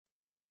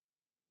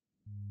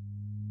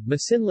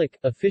Masinloc,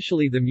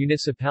 officially the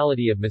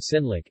municipality of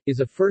Masinloc, is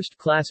a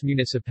first-class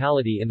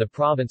municipality in the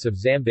province of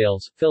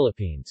Zambales,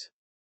 Philippines.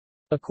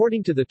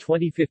 According to the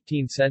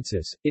 2015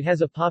 census, it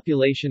has a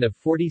population of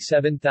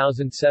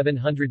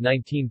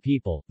 47,719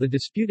 people. The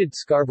disputed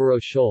Scarborough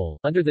Shoal,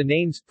 under the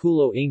names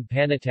Pulo ng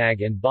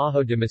Panatag and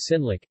Bajo de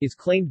Masinloc, is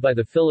claimed by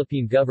the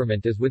Philippine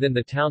government as within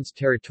the town's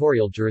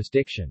territorial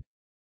jurisdiction.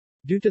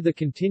 Due to the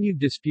continued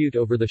dispute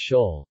over the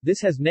shoal, this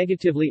has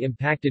negatively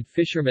impacted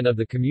fishermen of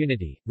the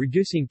community,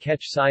 reducing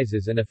catch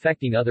sizes and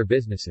affecting other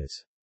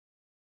businesses.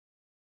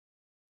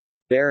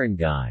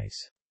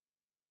 Barangays.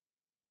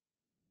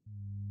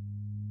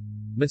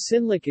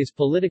 Masinloc is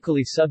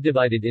politically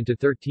subdivided into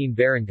 13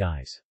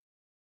 barangays.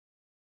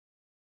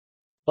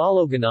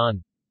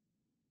 Baloganon,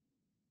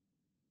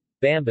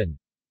 Bamban,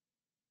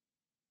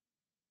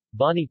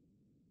 Bani,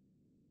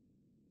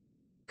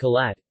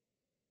 Kalat,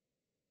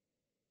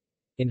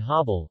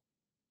 Inhabal,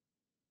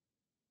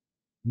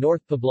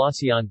 North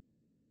Poblacion,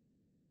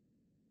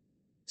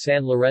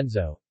 San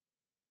Lorenzo,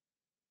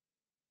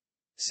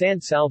 San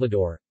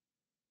Salvador,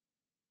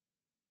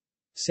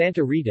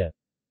 Santa Rita,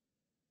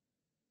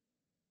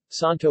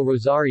 Santo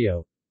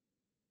Rosario,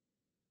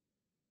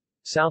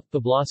 South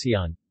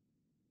Poblacion,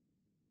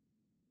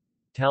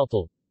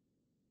 Taltal,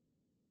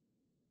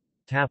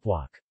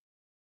 Tapwalk.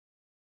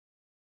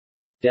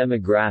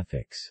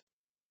 Demographics.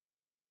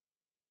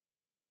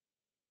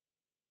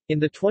 In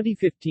the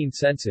 2015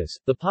 census,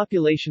 the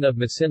population of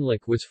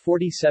Masinloc was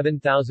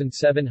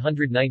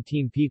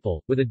 47,719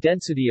 people, with a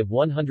density of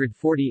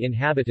 140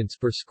 inhabitants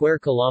per square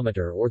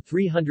kilometer or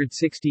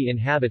 360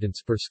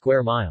 inhabitants per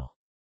square mile.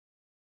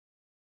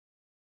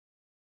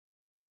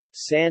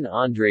 San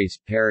Andres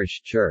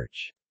Parish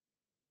Church.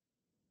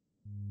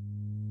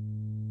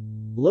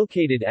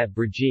 Located at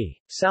Brgy,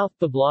 South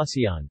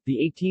Poblacion,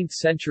 the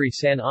 18th-century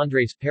San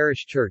Andres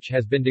Parish Church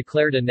has been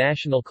declared a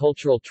National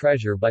Cultural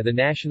Treasure by the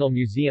National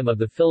Museum of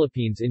the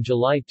Philippines in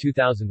July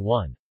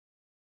 2001.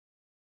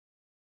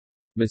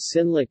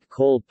 Masinloc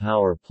Coal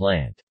Power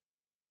Plant.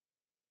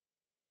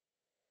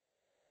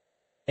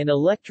 An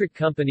electric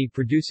company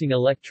producing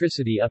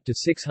electricity up to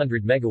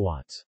 600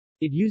 megawatts.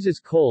 It uses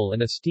coal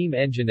and a steam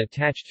engine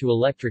attached to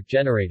electric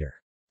generator.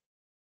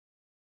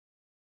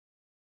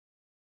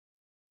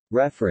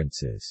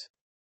 References.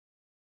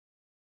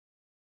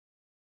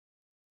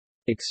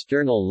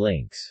 External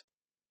links.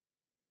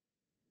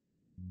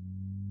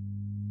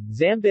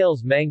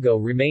 Zambales mango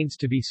remains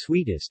to be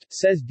sweetest,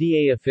 says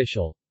DA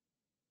official.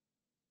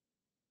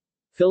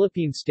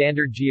 Philippine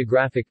Standard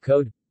Geographic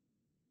Code.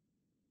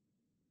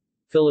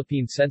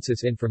 Philippine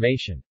Census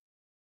information.